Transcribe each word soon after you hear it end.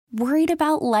Worried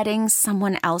about letting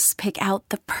someone else pick out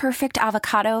the perfect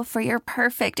avocado for your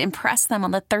perfect impress them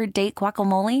on the third date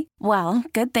guacamole? Well,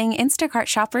 good thing Instacart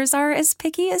shoppers are as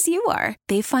picky as you are.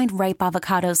 They find ripe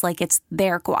avocados like it's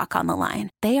their guac on the line.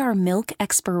 They are milk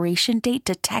expiration date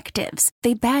detectives.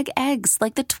 They bag eggs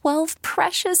like the 12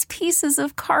 precious pieces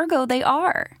of cargo they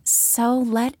are. So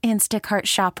let Instacart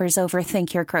shoppers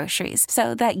overthink your groceries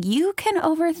so that you can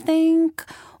overthink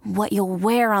what you'll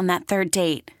wear on that third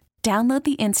date. Download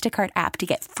the Instacart app to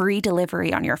get free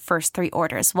delivery on your first 3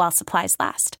 orders while supplies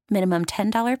last. Minimum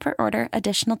 $10 per order.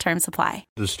 Additional terms apply.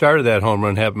 The start of that home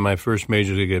run happened my first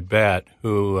major league at bat,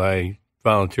 who I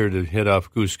volunteered to hit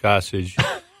off Goose Gossage,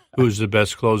 who's the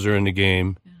best closer in the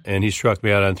game. And he struck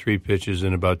me out on 3 pitches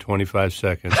in about 25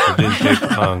 seconds. It didn't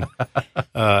take long.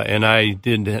 And I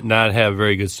did not have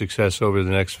very good success over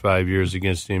the next 5 years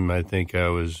against him. I think I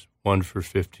was 1 for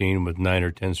 15 with 9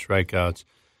 or 10 strikeouts.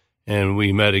 And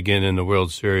we met again in the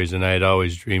World Series, and I had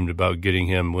always dreamed about getting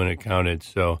him when it counted.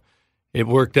 So it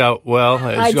worked out well.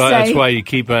 That's why you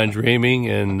keep on dreaming,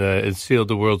 and it sealed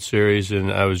the World Series,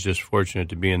 and I was just fortunate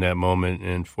to be in that moment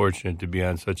and fortunate to be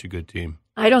on such a good team.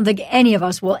 I don't think any of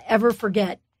us will ever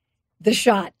forget the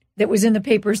shot that was in the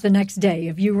papers the next day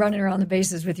of you running around the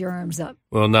bases with your arms up.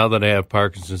 Well, now that I have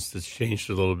Parkinson's, it's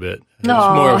changed a little bit. It's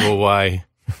more of a why.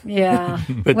 Yeah.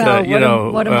 But,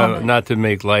 well, what a moment. Not to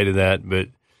make light of that, but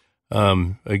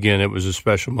again, it was a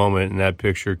special moment, and that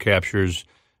picture captures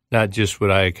not just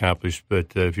what I accomplished,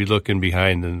 but if you look in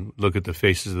behind and look at the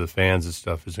faces of the fans and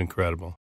stuff, it's incredible.